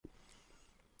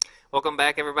Welcome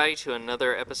back, everybody, to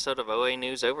another episode of OA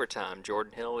News Overtime.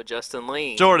 Jordan Hill with Justin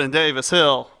Lee. Jordan Davis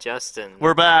Hill. Justin.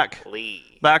 We're back.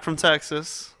 Lee. Back from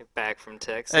Texas. Back from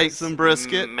Texas. Ate some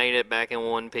brisket. Made it back in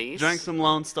one piece. Drank some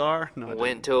Lone Star. No, I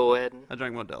Went didn't. to a wedding. I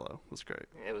drank Modelo. It was great.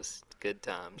 It was good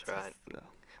times, right? Yeah,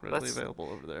 readily available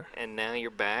over there. And now you're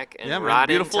back and Yeah, man. right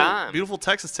Beautiful, in time. beautiful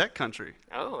Texas Tech country.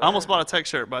 Oh, I almost bought a Tech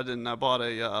shirt, but I didn't. I bought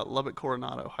a Lubbock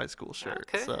Coronado high school shirt.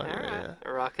 Okay, So, all right. yeah.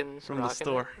 Rocking From the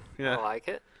store. It. Yeah. I like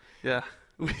it. Yeah.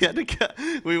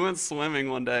 We went swimming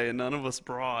one day, and none of us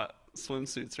brought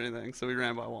swimsuits or anything, so we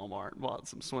ran by Walmart and bought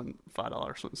some $5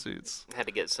 swimsuits. Had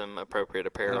to get some appropriate And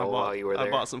apparel while you were there. I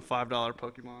bought some $5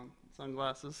 Pokemon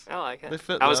sunglasses. I like it. They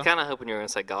fit, I was though. kind of hoping you were going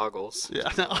to say goggles. Yeah,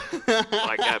 no.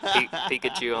 Like got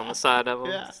Pikachu on the side of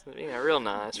them. Yeah. Real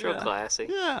nice, real Yeah. classy.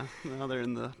 Yeah. Now they're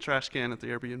in the trash can at the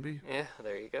Airbnb. Yeah,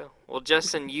 there you go. Well,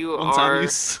 Justin, you One-time are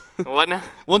use. what now?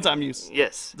 One-time use.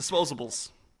 Yes, Disposables.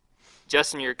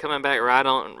 Justin, you're coming back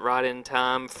right in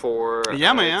time for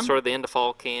Yeah, man. sort of the end of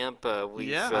fall camp. We've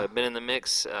Yeah. been in the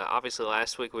mix. Obviously,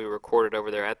 last week we recorded over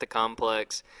there at the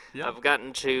complex. Yeah. I've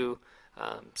gotten to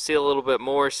see a little bit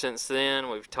more since then.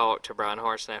 We've talked to Brian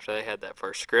Harson after they had that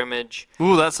first scrimmage.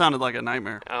 Ooh, that sounded like a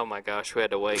nightmare. Oh my gosh, we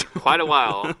had to wait quite a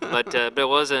while, but it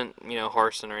wasn't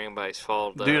Harson or anybody's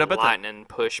fault. Dude, I bet Lightning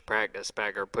pushed practice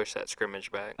back or pushed that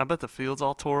scrimmage back. I bet the field's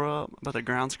all tore up. I bet the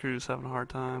grounds crew's having a hard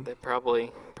time. They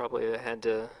probably had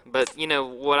to, but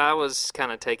what I was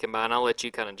kind of taken by, and I'll let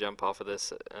you kind of jump off of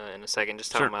this in a second,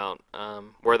 just talking Sure. about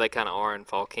where they kind of are in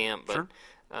fall camp. But Sure.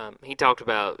 he talked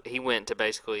about he went to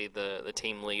basically the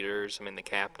team leaders, the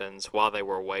captains, while they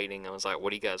were waiting. I was like,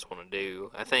 "What do you guys want to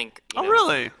do?" I think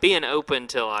Really? being open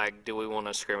to like, do we want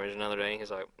to scrimmage another day?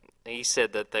 He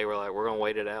said that they were like, we're gonna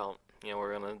wait it out.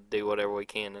 We're gonna do whatever we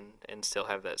can and still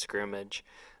have that scrimmage.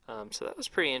 So that was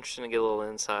pretty interesting to get a little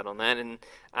insight on that. And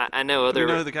I know Do other. you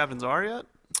know who the captains are yet?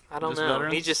 I don't just know.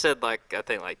 veterans? He just said I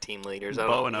think team leaders. I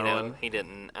Bo don't. and Owen. He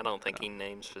didn't. I don't think he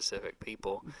named specific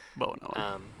people. Bo and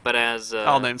Owen. But as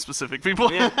I'll name specific people.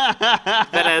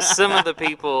 but as some of the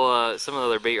people, some of the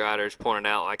other beat writers pointed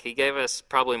out, he gave us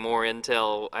probably more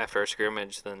intel after a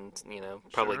scrimmage than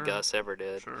probably Sure. Gus ever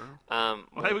did. Sure. Well,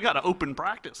 Hey, we got an open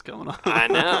practice going on. I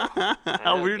know.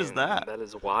 How weird is that? That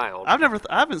is wild. I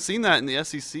haven't seen that in the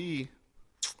SEC.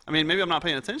 I mean, maybe I'm not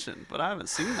paying attention, but I haven't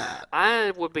seen that.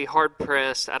 I would be hard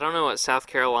pressed. I don't know what South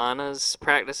Carolina's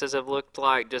practices have looked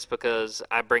like, just because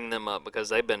I bring them up because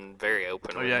they've been very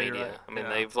open with yeah, you're media. right.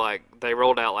 They've they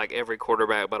rolled out every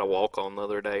quarterback but a walk on the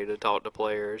other day to talk to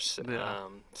players. Yeah.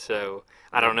 So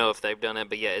I don't know if they've done it,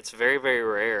 but yeah, it's very, very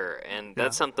rare, and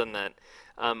that's something that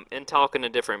in talking to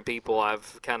different people,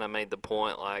 I've kind of made the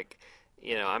point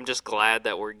I'm just glad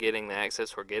that we're getting the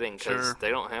access we're getting because Sure. they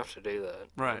don't have to do that.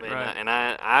 Right, right. And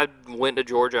I went to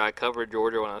Georgia. I covered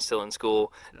Georgia when I was still in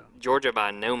school. Yeah. Georgia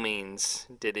by no means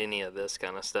did any of this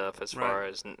kind of stuff as far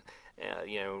as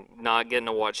not getting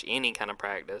to watch any kind of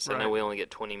practice. I know Right. we only get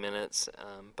 20 minutes,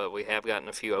 but we have gotten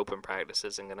a few open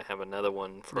practices and going to have another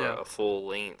one for a full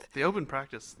length. The open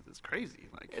practice is crazy.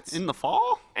 It's- in the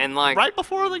fall? And Right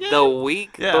before the game? the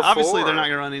week Yeah, before. obviously they're not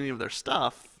going to run any of their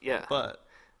stuff. Yeah. But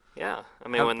Yeah,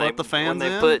 Have when let the fans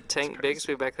in? put It's Tank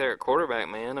crazy. Bigsby back there at quarterback,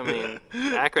 man.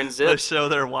 Akron they Zips. show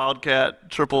their Wildcat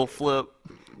triple flip,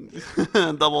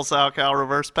 double sow cow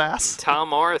reverse pass.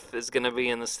 Tom Arth is going to be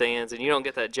in the stands, and you don't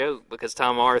get that joke because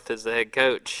Tom Arth is the head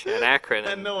coach at Akron,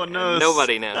 And no one knows.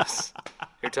 Nobody knows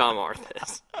who Tom Arth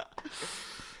is.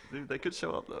 Dude, they could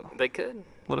show up, though. They could.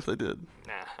 What if they did?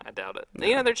 Nah, I doubt it.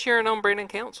 They're cheering on Brandon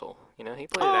Council. He played at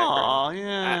Akron. Oh,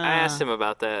 yeah. I asked him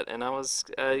about that, and I was,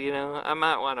 I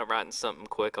might wind up writing something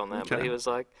quick on that, but Okay. he was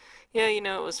like, yeah,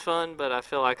 it was fun, but I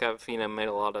feel like I've, made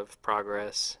a lot of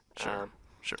progress. Sure.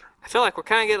 Sure. I feel like we're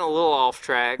kind of getting a little off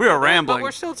track. We are but rambling. we're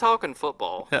still talking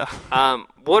football. Yeah.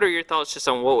 What are your thoughts just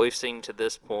on what we've seen to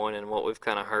this point and what we've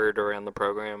kind of heard around the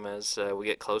program as we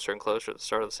get closer and closer to the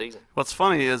start of the season? What's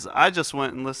funny is I just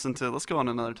went and listened to, let's go on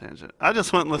another tangent. I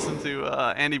just went and listened to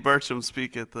Andy Burcham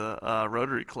speak at the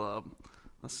Rotary Club.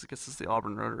 I guess it's the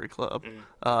Auburn Rotary Club.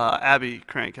 Abby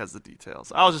Crank has the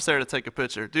details. I was just there to take a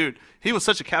picture. Dude, he was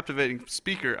such a captivating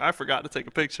speaker, I forgot to take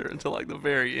a picture until the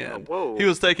very end. Whoa. He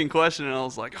was taking questions, and I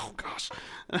was like, oh, gosh.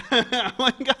 I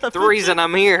went and got The picture. reason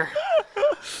I'm here.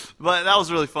 But that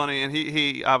was really funny, and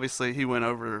he obviously he went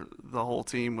over the whole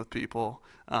team with people,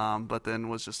 but then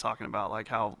was just talking about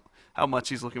how much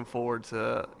he's looking forward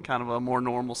to kind of a more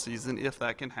normal season if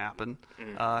that can happen.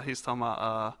 He's talking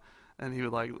about and he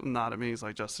would nod at me. He's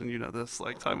like, Justin, you know this,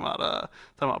 talking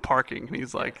about parking. And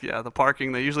he's like, yeah, the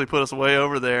parking, they usually put us way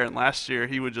over there. And last year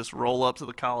he would just roll up to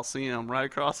the Coliseum right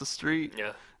across the street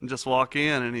and just walk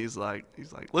in. And he's like,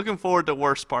 looking forward to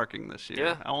worse parking this year.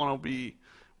 Yeah. I want to be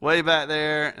way back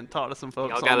there and talk to some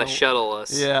folks. Y'all gotta shuttle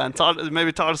us. Yeah, and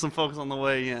maybe talk to some folks on the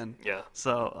way in. Yeah.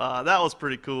 So that was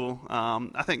pretty cool.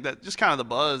 I think that just kind of the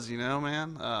buzz,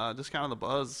 man. Just kind of the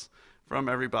buzz from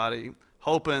everybody,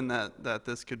 hoping that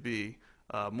this could be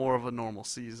more of a normal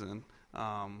season.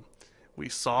 We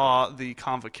saw the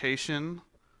Convocation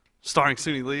starring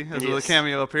Suni Lee as a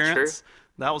cameo appearance. Sure.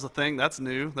 That was a thing. That's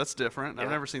new. That's different. Yeah.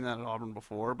 I've never seen that at Auburn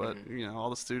before, but all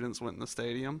the students went in the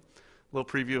stadium. A little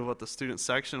preview of what the student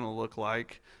section will look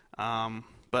like.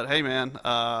 But hey, man,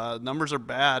 numbers are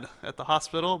bad at the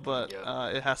hospital, but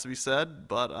it has to be said.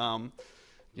 But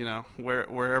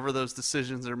wherever those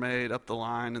decisions are made up the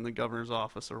line in the governor's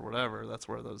office or whatever, that's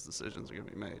where those decisions are going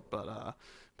to be made. But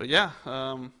yeah,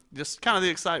 just kind of the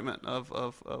excitement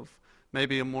of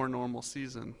maybe a more normal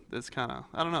season. It's kind of,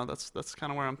 I don't know. That's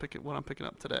kind of where what I'm picking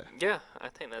up today. Yeah, I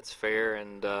think that's fair.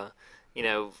 And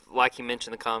like you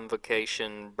mentioned, the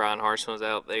Convocation, Brian Harsin was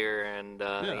out there and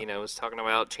was talking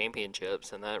about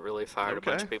championships, and that really fired a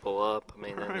bunch of people up. I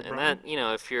mean, and that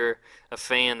if you're a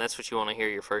fan, that's what you want to hear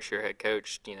your first year head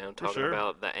coach, talking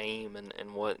about the aim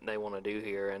and what they want to do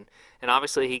here. And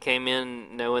obviously he came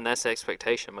in knowing that's the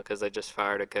expectation because they just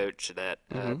fired a coach that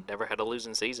never had a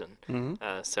losing season.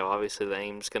 So obviously the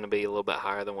aim's going to be a little bit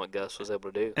higher than what Gus was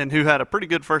able to do. And who had a pretty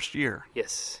good first year.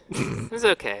 Yes. It was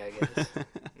okay, I guess.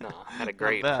 No, had a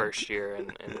great first year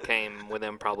and came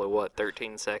within probably,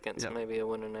 13 seconds maybe to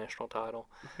win a national title.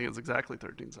 I think it was exactly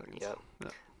 13 seconds. Yep.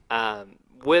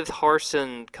 With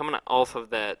Harsin coming off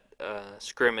of that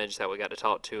scrimmage that we got to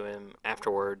talk to him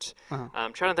afterwards,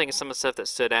 I'm trying to think of some of the stuff that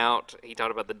stood out. He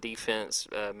talked about the defense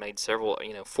made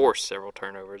forced several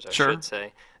turnovers, I should say.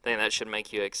 I think that should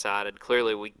make you excited.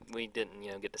 Clearly, we didn't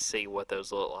get to see what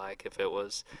those looked like, if it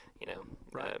was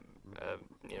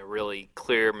really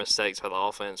clear mistakes by the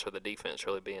offense or the defense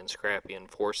really being scrappy and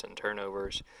forcing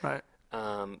turnovers. Right.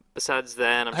 Besides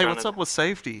that, what's up with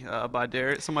safety by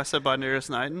Darius? Somebody said by Darius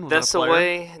Knighton. That's the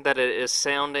way that it is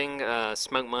sounding.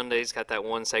 Smoke Monday's got that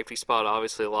one safety spot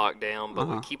obviously locked down, but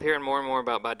we keep hearing more and more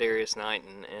about by Darius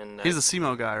Knighton. And he's a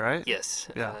SEMO guy, right? Yes.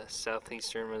 Yeah.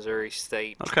 Southeastern Missouri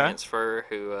State transfer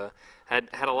who had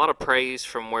a lot of praise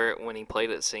from when he played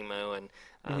at SEMO and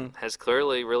has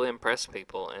clearly really impressed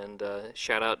people. And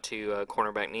shout out to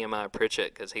cornerback Nehemiah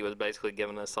Pritchett because he was basically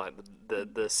giving us like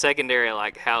the secondary,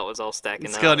 like how it was all stacking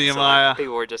up. Let's go, Nehemiah. So,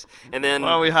 people were just, and then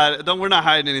we're not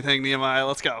hiding anything, Nehemiah.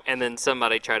 Let's go. And then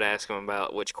somebody tried to ask him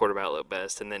about which quarterback looked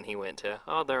best, and then he went to,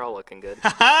 they're all looking good. So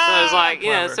it was like,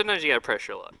 sometimes you got to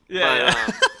pressure luck. Yeah.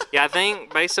 But, I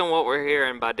think based on what we're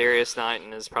hearing, by Darius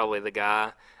Knighton is probably the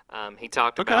guy. He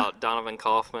talked about Donovan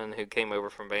Kaufman, who came over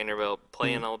from Vanderbilt,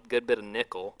 playing a good bit of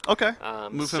nickel. Okay.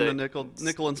 Move him to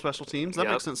nickel and special teams. That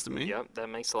makes sense to me. Yep, that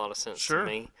makes a lot of sense to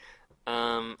me.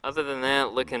 Other than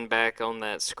that, looking back on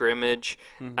that scrimmage,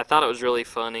 I thought it was really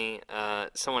funny.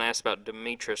 Someone asked about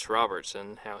Demetrius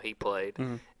Robertson, how he played.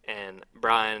 And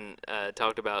Brian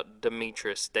talked about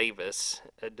Demetrius Davis,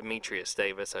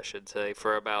 I should say,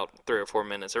 for about 3 or 4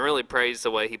 minutes, and really praised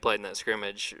the way he played in that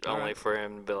scrimmage, only for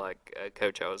him to be like,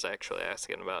 Coach, I was actually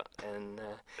asking about. And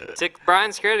to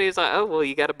Brian's credit, he was like, oh, well,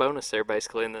 you got a bonus there,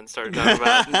 basically, and then started talking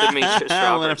about Demetrius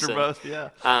Robertson. Both, yeah.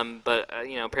 But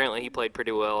apparently he played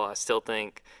pretty well. I still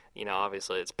think,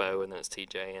 obviously it's Bo, and then it's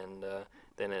TJ, and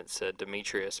then it's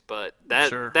Demetrius. But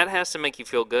that has to make you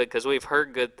feel good because we've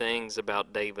heard good things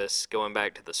about Davis going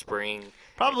back to the spring.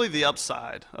 Probably the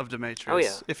upside of Demetrius. Oh,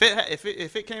 yeah.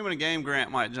 If it came in a game, Grant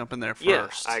might jump in there first. Yeah,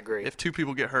 I agree. If 2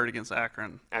 people get hurt against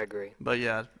Akron. I agree. But,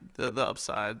 yeah, the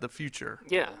upside, the future.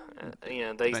 Yeah.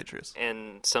 Demetrius.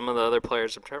 And some of the other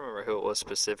players, I'm trying to remember who it was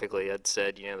specifically, had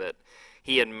said, that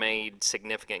he had made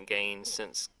significant gains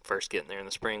since first getting there in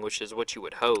the spring, which is what you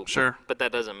would hope. Sure. But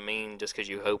that doesn't mean just because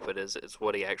you hope it's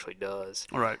what he actually does.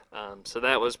 Right. So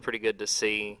that was pretty good to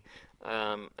see.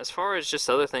 As far as just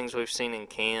other things we've seen in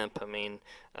camp, I mean,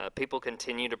 people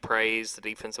continue to praise the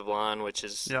defensive line, which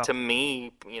is, to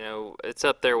me, it's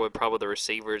up there with probably the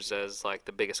receivers as like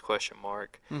the biggest question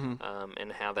mark,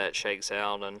 and how that shakes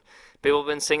out. And people have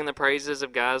been singing the praises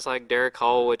of guys like Derek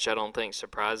Hall, which I don't think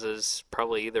surprises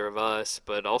probably either of us,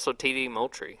 but also T.D.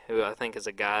 Moultrie, who I think is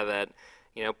a guy that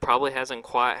probably hasn't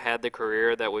quite had the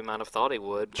career that we might have thought he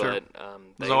would. Sure. But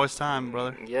there's always time,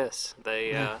 brother. Yes,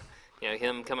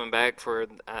 him coming back for,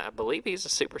 I believe he's a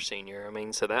super senior. I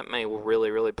mean, so that may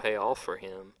really, really pay off for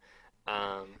him.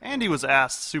 And he was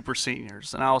asked super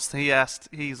seniors, and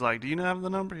he's like, do you have the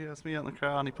number? He asked me out in the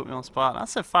crowd, and he put me on the spot. And I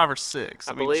said 5 or 6.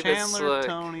 I mean, believe Chandler, it's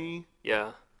Tony.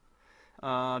 Yeah.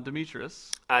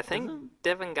 Demetrius. I think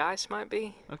Devin Geis might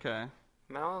be. Okay.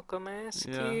 Malcolm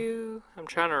Askew. I'm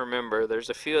trying to remember. There's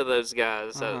a few of those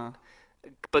guys that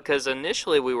because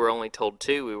initially we were only told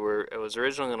two. It was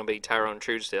originally going to be Tyrone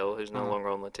Truesdale, who's no longer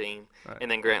on the team, and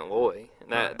then Grant Loy.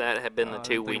 That had been the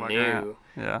two we knew.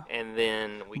 Yeah. And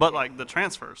then But like the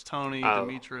transfers, Tony,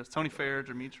 Demetrius, Tony Fair,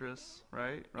 Demetrius,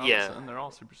 right? Robinson, yeah, they're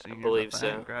all super seniors. I believe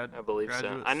so. I believe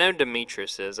graduates. so. I know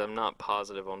Demetrius is. I'm not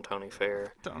positive on Tony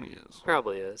Fair. Tony is.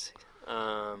 Probably is.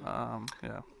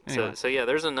 Yeah. Anyway. So yeah,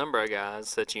 there's a number of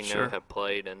guys that you know have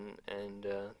played, and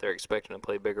they're expecting to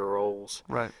play bigger roles.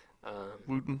 Right.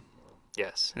 Wooten.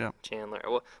 Yes. Yeah. Chandler.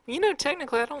 Well,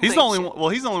 technically, I don't. He's the only one. Well,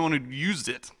 he's the only one who used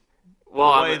it.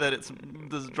 Well, the way that it's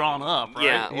drawn up, right?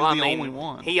 Yeah. He's the only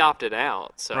one. He opted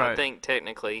out, so I think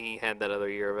technically he had that other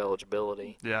year of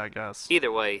eligibility. Yeah, I guess. Either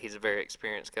way, he's a very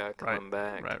experienced guy coming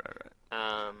back.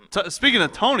 Right. Speaking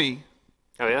of Tony.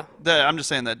 Oh, yeah? I'm just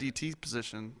saying that DT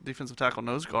position, defensive tackle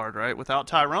nose guard, right? Without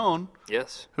Tyrone.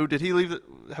 Yes. Who did he leave?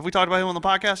 Have we talked about him on the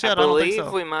podcast yet? I don't think believe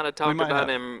so. we might have talked about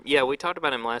him. Yeah, we talked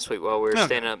about him last week while we were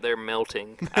standing up there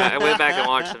melting. I went back and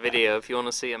watched the video. If you want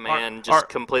to see a man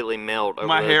completely melt.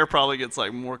 My hair probably gets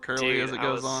like more curly as it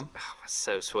goes on. I was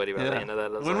so sweaty by the end of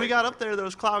that. When we got up there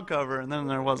was cloud cover, and then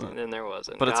there wasn't.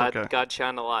 But it's okay. God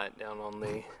shined a light down on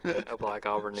the Black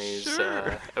Auburn News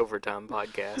Overtime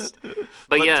podcast.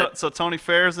 But yeah. So Tony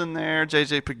Fair's in there.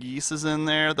 JJ Pegues is in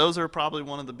there. Those are probably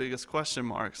one of the biggest question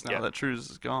marks now that Trues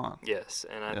is gone. Yes,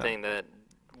 and I think that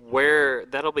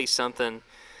that'll be something.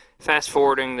 Fast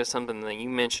forwarding to something that you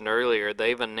mentioned earlier,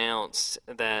 they've announced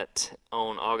that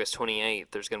on August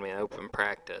 28th there's going to be an open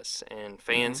practice, and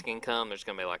fans can come. There's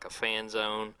going to be like a fan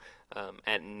zone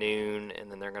at noon,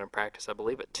 and then they're going to practice, I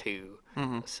believe, at 2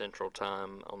 Central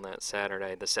Time on that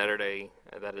Saturday. The Saturday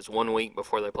that is 1 week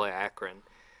before they play Akron.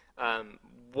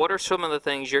 What are some of the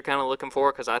things you're kind of looking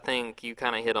for? Because I think you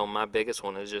kind of hit on my biggest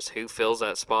one is just who fills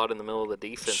that spot in the middle of the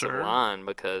defensive line.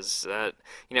 Because that,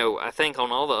 I think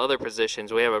on all the other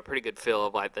positions we have a pretty good feel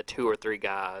of like the 2 or 3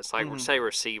 guys. Like say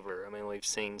receiver. I mean, we've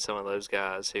seen some of those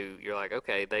guys who you're like,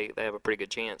 okay, they have a pretty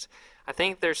good chance. I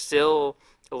think there's still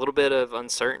a little bit of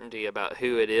uncertainty about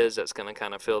who it is that's going to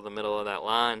kind of fill the middle of that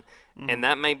line, and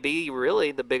that may be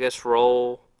really the biggest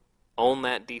role on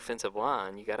that defensive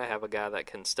line. You got to have a guy that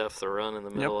can stuff the run in the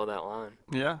middle of that line.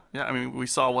 Yeah. I mean, we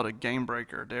saw what a game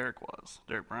breaker Derek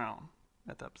Brown,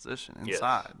 at that position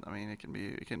inside. Yes. I mean, it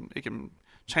can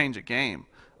change a game.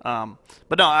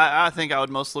 But no, I think I would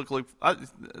most look.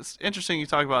 It's interesting you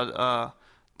talk about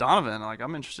Donovan. Like,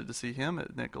 I'm interested to see him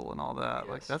at nickel and all that.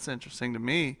 Yes. Like, that's interesting to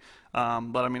me. But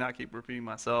I mean, I keep repeating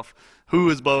myself. Who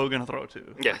is Bo going to throw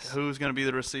to? Yes. Like, who's going to be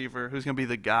the receiver? Who's going to be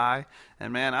the guy?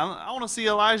 And man, I want to see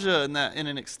Elijah in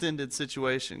an extended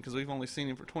situation because we've only seen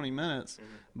him for 20 minutes.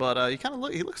 But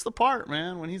he looks the part,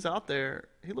 man. When he's out there,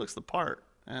 he looks the part.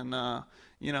 And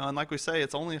and like we say,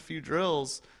 it's only a few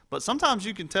drills, but sometimes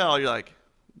you can tell. You're like,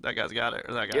 that guy's got it,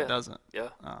 or that guy doesn't. Yeah.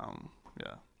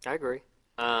 I agree.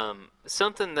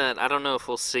 Something that I don't know if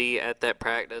we'll see at that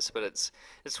practice, but it's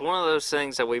one of those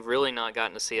things that we've really not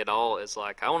gotten to see at all. Is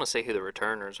like, I want to see who the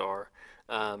returners are.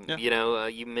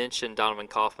 You mentioned Donovan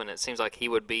Kaufman. It seems like he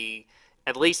would be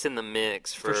at least in the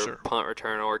mix for punt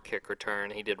return or kick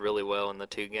return. He did really well in the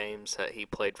 2 games that he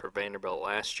played for Vanderbilt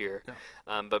last year.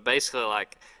 Yeah. But basically,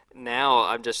 like, now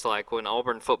I'm just like, when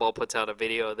Auburn football puts out a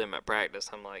video of them at practice,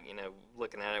 I'm like,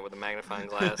 looking at it with a magnifying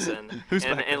glass, and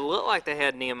it looked like they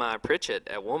had Nehemiah Pritchett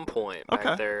at one point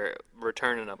back there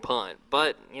returning a punt,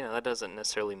 but that doesn't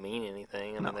necessarily mean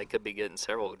anything. I mean, they could be getting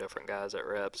several different guys at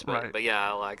reps, but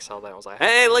yeah, I saw that and was like,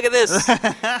 hey, look at this.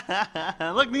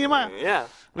 Look, Nehemiah. Yeah.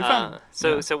 We found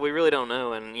so we really don't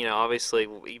know, and obviously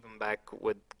even back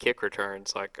with kick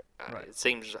returns, like it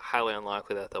seems highly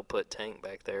unlikely that they'll put Tank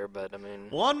back there, but I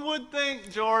mean, one would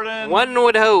think, Jordan. One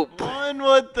would hope. One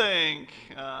would think.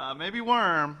 Maybe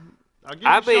Worm.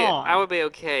 I would be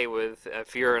okay with,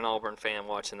 if you're an Auburn fan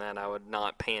watching that, I would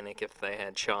not panic if they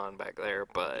had Sean back there.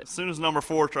 But as soon as number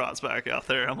 4 trots back out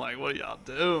there, I'm like, what are y'all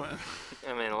doing?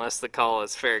 I mean, unless the call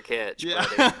is fair catch. Yeah.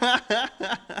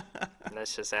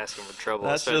 That's just asking for trouble.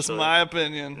 That's just my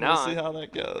opinion. No, we'll see how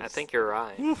that goes. I think you're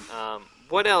right.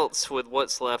 What else with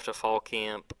what's left of fall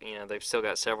camp? They've still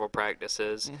got several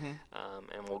practices,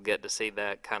 and we'll get to see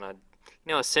that kind of,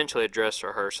 essentially a dress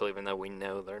rehearsal, even though we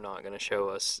know they're not going to show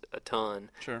us a ton.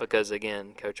 Sure. Because,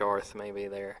 again, Coach Arth may be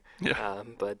there. Yeah.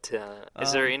 But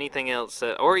is there anything else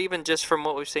or even just from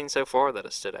what we've seen so far that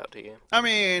has stood out to you? I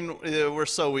mean, we're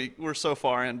so weak. We're so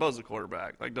far in. Bo's the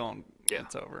quarterback. Like,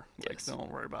 it's over. Yes. Like,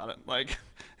 don't worry about it. Like,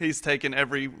 he's taken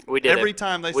every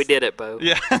time we did it, Bo.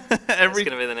 Yeah. That's going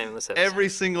to be the name of this episode. Every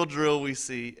single drill we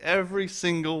see, every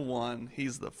single one,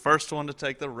 he's the first one to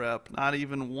take the rep. Not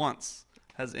even once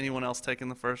has anyone else taken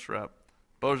the first rep.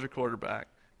 Bo's your quarterback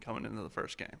coming into the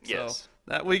first game. Yes.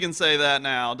 That we can say that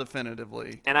now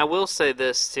definitively. And I will say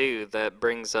this too, that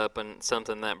brings up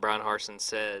something that Brian Harsin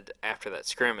said after that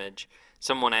scrimmage.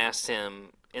 Someone asked him,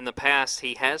 in the past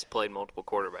he has played multiple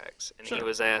quarterbacks, and he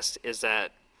was asked, is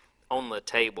that on the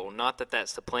table? Not that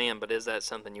that's the plan, but is that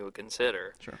something you would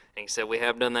consider? Sure. And he said, we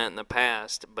have done that in the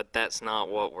past, but that's not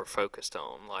what we're focused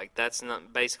on. Like, that's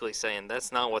not basically saying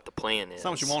that's not what the plan is. It's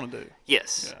not what you want to do.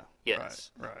 Yes. Yeah. Yes.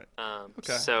 Right.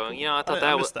 Okay. So, I thought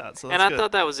that was, and I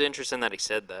thought that was interesting that he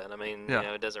said that. I mean,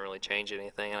 it doesn't really change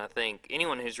anything. And I think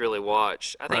anyone who's really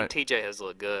watched, I think TJ has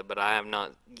looked good, but I have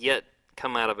not yet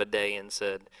come out of a day and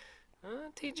said,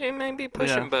 TJ may be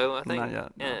pushing Bo. I think, not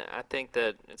yet, no. I think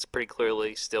that it's pretty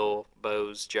clearly still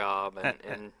Bo's job.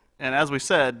 And as we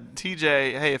said,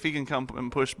 TJ, hey, if he can come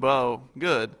and push Bo,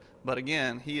 good. But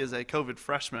again, he is a COVID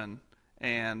freshman.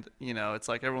 And, it's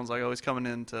like everyone's like, oh, he's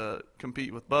coming in to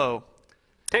compete with Bo.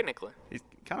 Technically. He's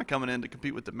kind of coming in to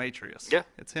compete with Demetrius. Yeah.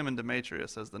 It's him and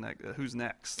Demetrius as the next. Who's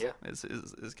next? Yeah.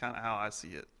 Is kind of how I see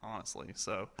it, honestly.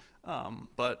 So,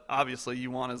 but obviously you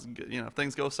want his, if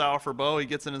things go sour for Bo, he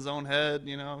gets in his own head,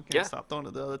 can't stop throwing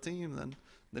to the other team,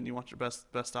 then you want your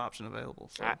best option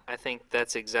available. So. I think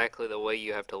that's exactly the way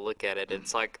you have to look at it.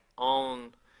 It's like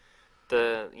on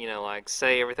the, like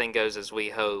say everything goes as we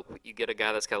hope, you get a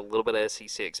guy that's got a little bit of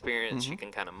SEC experience, you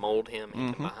can kind of mold him,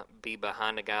 he can be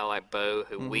behind a guy like Bo,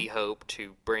 who we hope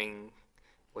to bring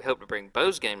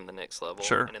Bo's game to the next level.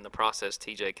 Sure. And in the process,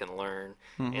 TJ can learn.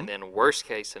 And then worst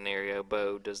case scenario,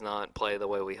 Bo does not play the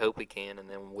way we hope he can, and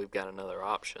then we've got another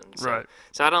option. So, right.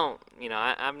 So I don't,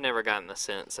 I've never gotten the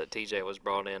sense that TJ was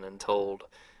brought in and told,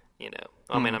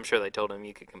 I mean, I'm sure they told him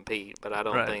you could compete, but I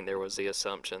don't think there was the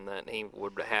assumption that he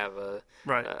would have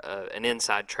an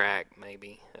inside track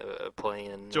maybe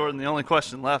playing. Jordan, the only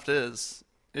question left is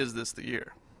this the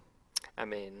year? I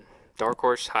mean, dark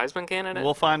horse Heisman candidate?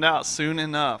 We'll find out soon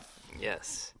enough.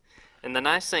 Yes. And the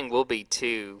nice thing will be,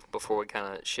 too, before we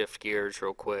kind of shift gears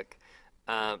real quick,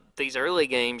 these early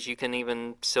games, you can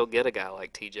even still get a guy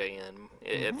like TJ in.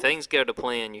 If things go to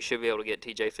plan, you should be able to get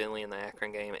TJ Finley in the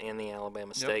Akron game and the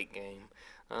Alabama State game.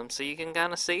 So you can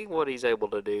kind of see what he's able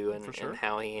to do and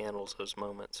how he handles those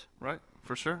moments. Right,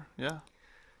 for sure, yeah.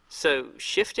 So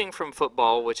shifting from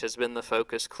football, which has been the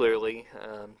focus clearly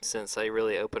since they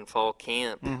really opened fall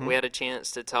camp, we had a chance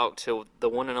to talk to the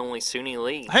one and only Suni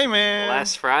Lee. Hey, man.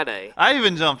 Last Friday. I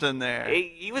even jumped in there.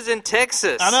 He was in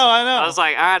Texas. I know. I was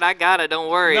like, all right, I got it. Don't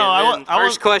worry. No, and then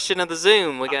first question of the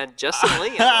Zoom, we got Justin Lee.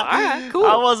 Like, all right, cool.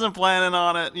 I wasn't planning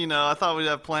on it. I thought we'd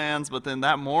have plans, but then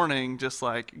that morning, just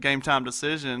like game time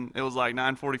decision, it was like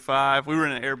 9:45. We were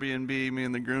in an Airbnb, me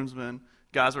and the groomsmen.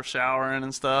 Guys were showering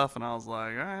and stuff, and I was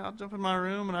like, all right, I'll jump in my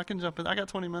room, and I can jump in. I got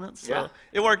 20 minutes. So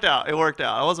it worked out.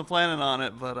 I wasn't planning on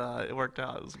it, but it worked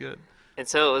out. It was good. And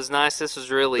so it was nice. This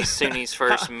was really Suni's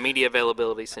first media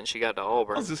availability since she got to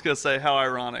Auburn. I was just going to say how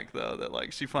ironic, though, that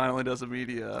like she finally does a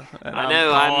media. And I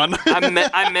know.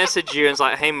 I messaged you and was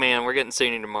like, hey, man, we're getting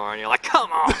Suni tomorrow. And you're like, come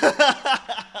on.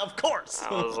 Of course.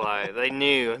 I was like, they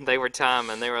knew. They were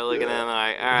timing. They were looking at him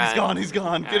like, all right. He's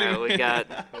gone. Get him. We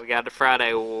got the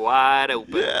Friday wide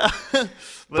open. Yeah.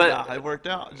 but it worked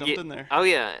out. Jumped in there. Oh,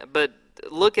 yeah. But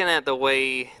looking at the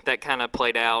way that kind of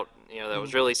played out, that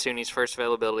was really Suni's first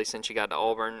availability since she got to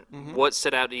Auburn. What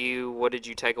stood out to you? What did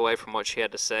you take away from what she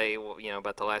had to say,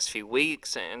 about the last few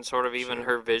weeks and sort of even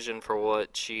her vision for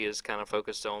what she is kind of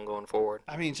focused on going forward?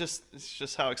 I mean, it's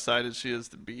just how excited she is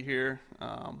to be here.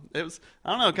 It was,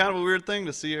 I don't know, kind of a weird thing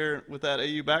to see her with that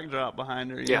AU backdrop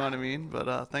behind her, you know what I mean?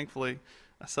 But thankfully,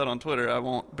 I said on Twitter, I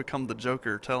won't become the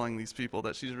Joker telling these people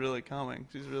that she's really coming.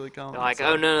 She's really coming. Like,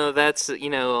 so. Oh, no, that's,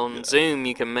 on Zoom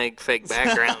you can make fake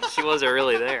backgrounds. She wasn't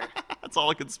really there. That's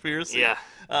all a conspiracy.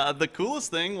 Yeah. The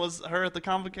coolest thing was her at the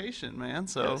convocation, man.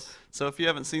 So if you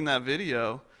haven't seen that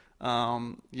video, I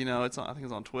think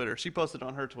it's on Twitter. She posted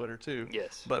on her Twitter, too.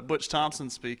 Yes. But Butch Thompson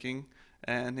speaking,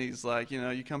 and he's like,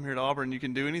 you come here to Auburn, you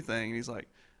can do anything. And he's like,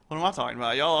 what am I talking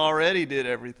about? Y'all already did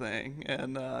everything.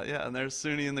 And and there's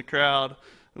Suni in the crowd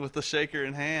with the shaker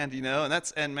in hand, and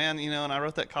I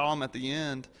wrote that column at the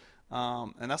end,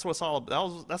 and that's what it's all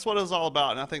about. That's what it was all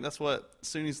about, and I think that's what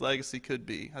Suni's legacy could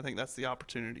be. I think that's the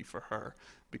opportunity for her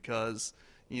because,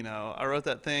 I wrote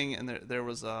that thing, and there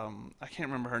was I can't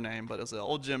remember her name, but it was an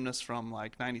old gymnast from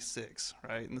like '96,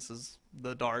 right? And this is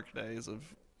the dark days of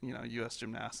U.S.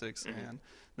 gymnastics, and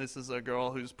this is a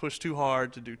girl who's pushed too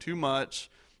hard to do too much.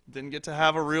 Didn't get to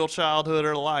have a real childhood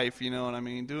or life, you know what I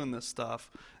mean, doing this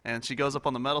stuff. And she goes up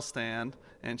on the medal stand,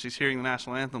 and she's hearing the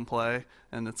national anthem play,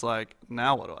 and it's like,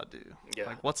 now what do I do? Yeah.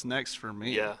 Like, what's next for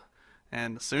me? Yeah.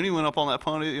 And Suni went up on that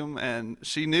podium, and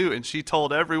she knew, and she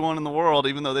told everyone in the world,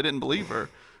 even though they didn't believe her,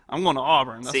 I'm going to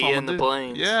Auburn. That's See what you I'm in gonna the do.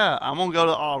 Plains. Yeah, I'm gonna go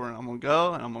to Auburn. I'm gonna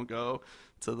go and I'm gonna go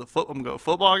to I'm gonna go to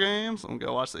football games. I'm gonna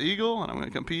go watch the Eagle, and I'm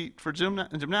gonna compete for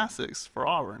gymnastics for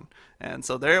Auburn. And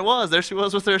so there it was. There she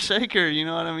was with her shaker. You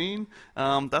know what I mean?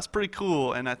 That's pretty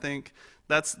cool. And I think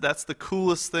that's the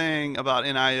coolest thing about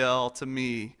NIL to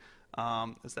me,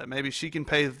 is that maybe she can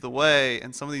pave the way,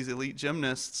 and some of these elite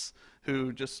gymnasts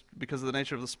who just because of the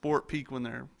nature of the sport peak when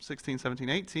they're 16, 17,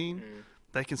 18,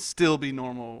 they can still be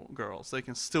normal girls. They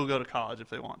can still go to college if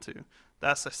they want to.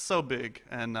 That's so big,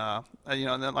 and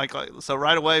and then so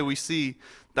right away we see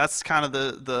that's kind of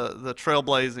the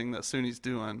trailblazing that Suni's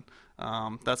doing.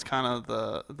 That's kind of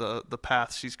the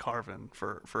path she's carving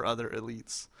for other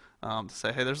elites, to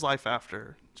say, hey, there's life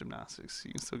after gymnastics.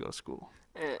 You can still go to school.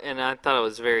 And I thought it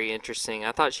was very interesting.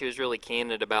 I thought she was really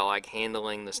candid about like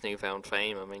handling this newfound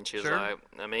fame. I mean, she was Sure. like,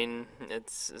 I mean,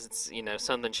 it's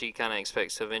something she kind of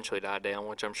expects to eventually die down,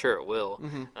 which I'm sure it will.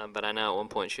 But I know at one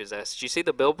point she was asked, "Did you see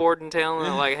the billboard in town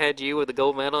that like had you with the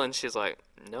gold medal?" And she's like,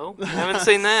 "No, I haven't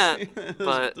seen that."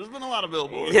 But there's been a lot of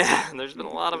billboards. yeah, there's been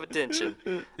a lot of attention.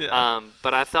 Yeah.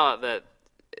 But I thought that,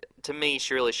 to me,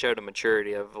 she really showed a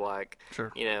maturity of like,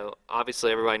 Sure.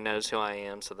 Obviously everybody knows who I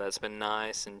am, so that's been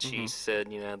nice. And she said,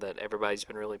 that everybody's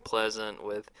been really pleasant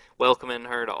with welcoming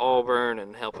her to Auburn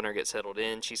and helping her get settled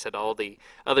in. She said all the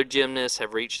other gymnasts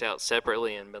have reached out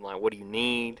separately and been like, "What do you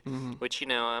need?" Which,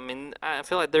 I mean, I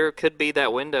feel like there could be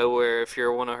that window where if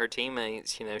you're one of her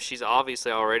teammates, she's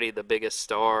obviously already the biggest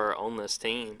star on this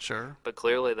team. Sure. But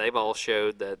clearly they've all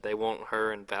showed that they want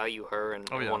her and value her and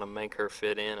Oh, yeah. want to make her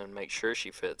fit in and make sure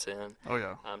she fits in. Oh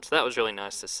yeah. So that was really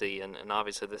nice to see, and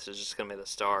obviously this is just going to be the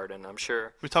start, and I'm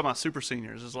sure. We talk about super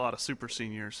seniors. There's a lot of super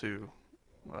seniors who,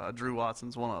 Drew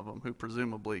Watson's one of them, who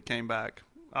presumably came back,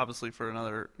 obviously for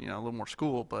another, a little more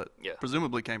school, but Yeah.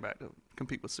 presumably came back to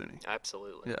compete with SUNY.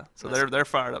 Absolutely. Yeah, so And they're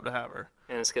fired up to have her.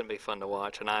 and it's going to be fun to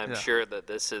watch, and I'm Yeah. sure that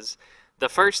this is the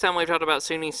first time we've talked about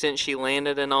SUNY since she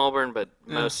landed in Auburn, but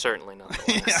most certainly not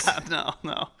the last. Yeah,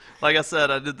 no. Like I said,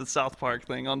 I did the South Park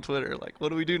thing on Twitter. Like, what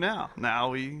do we do now? Now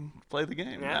we play the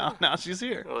game. Yeah. Now she's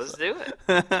here. Well, let's do it.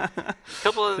 A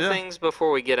couple of things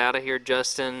before we get out of here,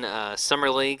 Justin. Summer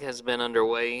League has been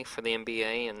underway for the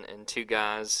NBA, and two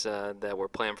guys that were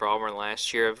playing for Auburn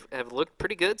last year have looked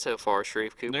pretty good so far.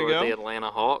 Sharif Cooper you with go. the Atlanta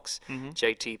Hawks,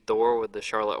 JT Thor with the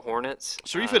Charlotte Hornets.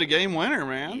 Sharif hit a game winner,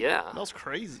 man. yeah. That was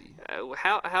crazy.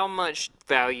 How much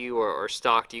value or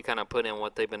stock do you kind of put in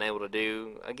what they've been able to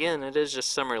do? Again, it is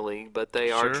just Summer League, but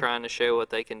they are Sure. trying to show what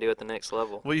they can do at the next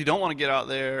level. Well, you don't want to get out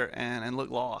there and look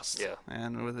lost. Yeah.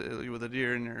 And with a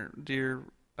deer in your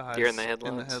eyes, Deer in the headlights.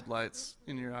 in the headlights,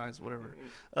 in your eyes, whatever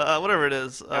it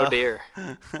is. Oh dear.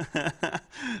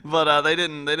 But they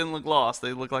didn't look lost.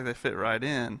 They looked like they fit right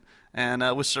in.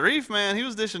 And with Sharif, man, he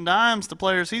was dishing dimes to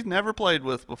players he's never played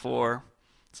with before.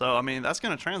 So I mean, that's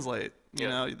going to translate. You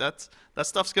know, that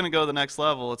stuff's going to go to the next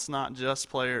level. It's not just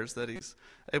players that he's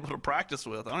able to practice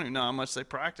with. I don't even know how much they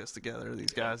practice together,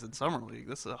 these guys in Summer League.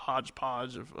 This is a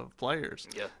hodgepodge of players.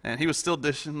 Yeah. And he was still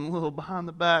dishing a little behind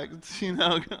the back,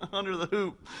 under the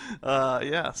hoop.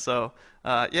 So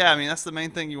I mean, that's the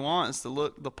main thing you want, is to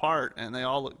look the part, and they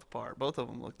all look the part. Both of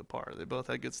them look the part. They both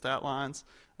had good stat lines.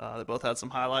 They both had some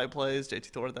highlight plays. JT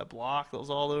Thor had that block that was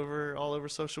all over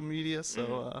social media.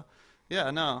 So,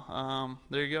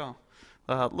 there you go.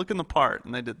 Looking the part,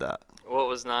 and they did that. What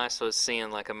was nice was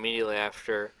seeing, like, immediately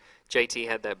after JT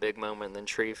had that big moment and then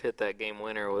Sharif hit that game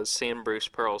winner, was seeing Bruce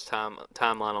Pearl's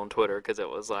timeline on Twitter, because it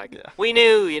was like, we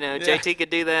knew, JT could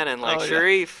do that, and, like,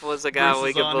 Sharif was a guy Bruce we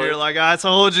was could on believe. here like, I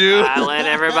told you. I let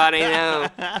everybody know.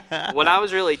 What I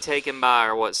was really taken by,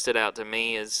 or what stood out to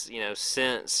me, is,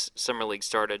 since Summer League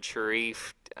started,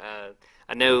 Sharif,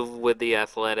 I know with The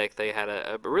Athletic, they had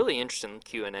a really interesting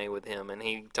Q&A with him, and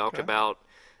he talked about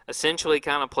essentially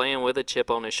kind of playing with a chip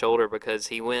on his shoulder, because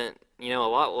he went, a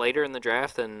lot later in the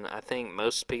draft than I think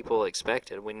most people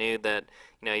expected. We knew that,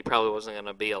 he probably wasn't going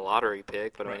to be a lottery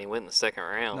pick, but I mean, he went in the second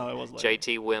round. No, it was later.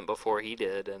 JT went before he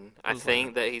did, and I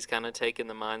think that he's kind of taken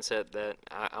the mindset that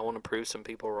I want to prove some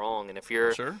people wrong. And if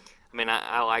you're, Sure. I mean,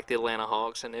 I like the Atlanta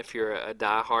Hawks, and if you're a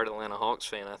diehard Atlanta Hawks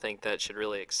fan, I think that should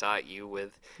really excite you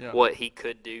with what he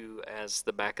could do as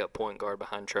the backup point guard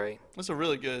behind Trey. That's a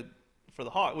really good for the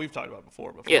Hawks. We've talked about it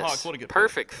before, but for Yes, the Hawks, what a good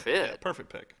perfect pick. fit. Yeah, perfect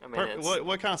pick. I mean,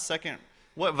 what kind of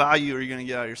what value are you going to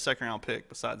get out of your second round pick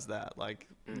besides that? Like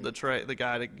the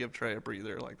guy to give Trey a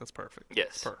breather, like, that's perfect.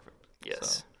 Yes. Perfect.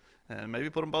 Yes. So, and maybe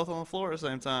put them both on the floor at the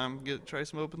same time. Get Trey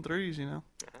some open threes. You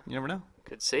never know.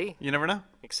 Could see. You never know.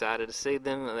 Excited to see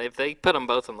them. If they put them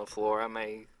both on the floor, I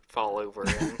may fall over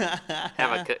and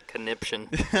have a conniption.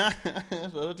 If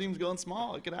the other team's going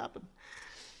small, it could happen.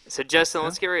 So, Justin,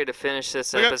 let's get ready to finish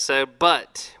this Okay. episode,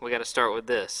 but we got to start with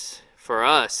this. For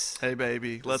us, Hey,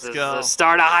 baby, let's this is go. the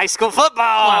start of high school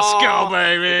football. Let's go,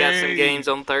 baby. We got some games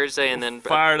on Thursday and then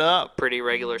Fired a up. pretty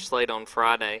regular slate on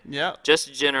Friday. Yep.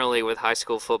 Just generally with high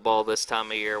school football this time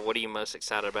of year, what are you most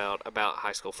excited about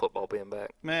high school football being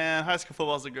back? Man, high school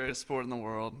football is the greatest sport in the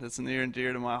world. It's near and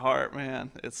dear to my heart,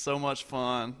 man. It's so much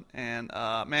fun, and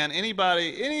man,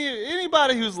 anybody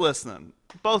who's listening,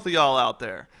 both of y'all out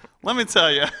there, let me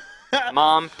tell you.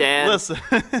 Mom, Dad, Listen,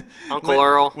 Uncle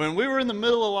Earl. When we were in the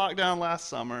middle of lockdown last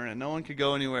summer and no one could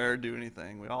go anywhere or do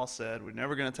anything, we all said we're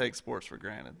never going to take sports for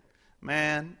granted.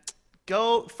 Man,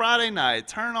 go Friday night,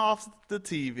 turn off the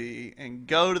TV and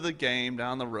go to the game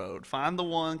down the road. Find the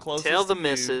one closest Tell the to you.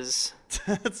 missus.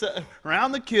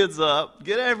 Round the kids up,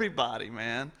 get everybody,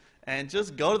 man, and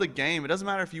just go to the game. It doesn't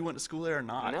matter if you went to school there or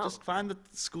not. No. Just find the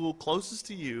school closest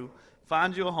to you,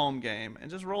 find you a home game, and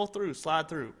just roll through, slide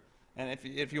through. And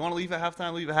if you want to leave at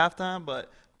halftime, leave at halftime.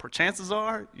 But chances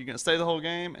are you're going to stay the whole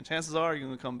game, and chances are you're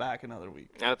going to come back another week.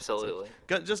 Absolutely.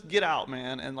 So, just get out,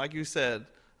 man. And like you said,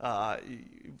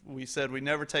 we said we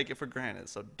never take it for granted.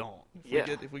 So don't.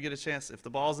 If we get a chance, if the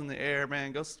ball's in the air,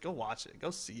 man, go watch it.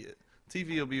 Go see it.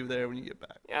 TV will be there when you get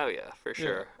back. Oh, yeah, for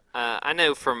sure. I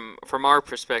know from our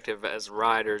perspective as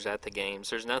riders at the games,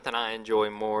 there's nothing I enjoy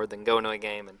more than going to a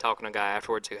game and talking to a guy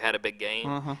afterwards who had a big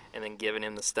game and then giving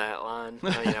him the stat line,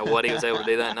 what he was able to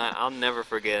do that night. I'll never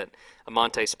forget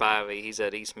Amonte Spivey. He's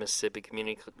at East Mississippi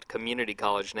Community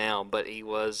College now, but he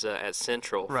was at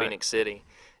Central, Right. Phoenix City.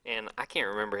 And I can't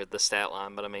remember the stat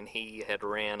line, but, I mean, he had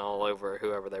ran all over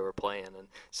whoever they were playing. And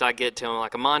so I get to him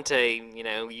like,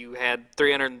 Amonte, you had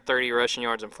 330 rushing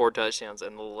yards and 4 touchdowns,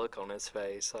 and the look on his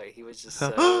face. Like, he was just so,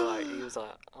 he was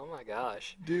like, oh, my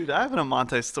gosh. Dude, I have an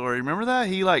Amonte story. Remember that?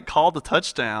 He, called the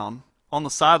touchdown on the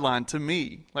sideline to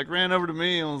me. Ran over to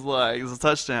me and was like, it's a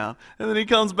touchdown. And then he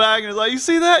comes back and he's like, you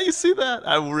see that? You see that?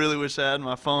 I really wish I had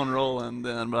my phone rolling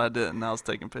then, but I didn't. I was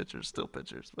taking pictures, still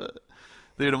pictures. But,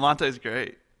 dude, Amonte's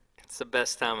great. It's the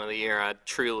best time of the year. I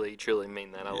truly, truly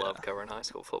mean that. I love covering high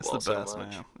school football It's the best, so much.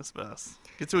 man. It's the best.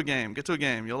 Get to a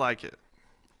game. You'll like it.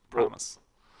 Promise.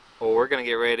 Well, we're going to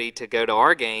get ready to go to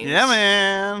our games. Yeah,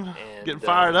 man. And, Getting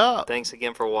fired up. Thanks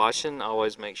again for watching.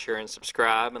 Always make sure and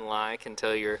subscribe and like and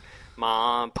tell your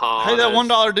mom, pa. Hey, that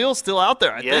 $1 deal's still out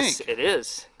there, I yes, think. it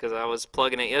is. Because I was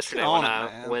plugging it yesterday Get on when it, I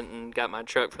man. went and got my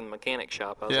truck from the mechanic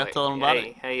shop. I was Yeah, like, tell them about hey,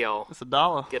 it. hey, y'all, It's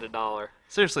 $1. get $1.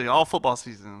 Seriously, all football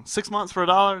season. 6 months for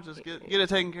 $1. Just get it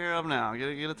taken care of now. Get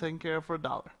it taken care of for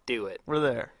 $1. Do it. We're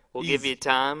there. We'll Easy. give you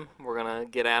time. We're going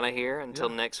to get out of here. Until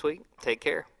next week, take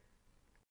care.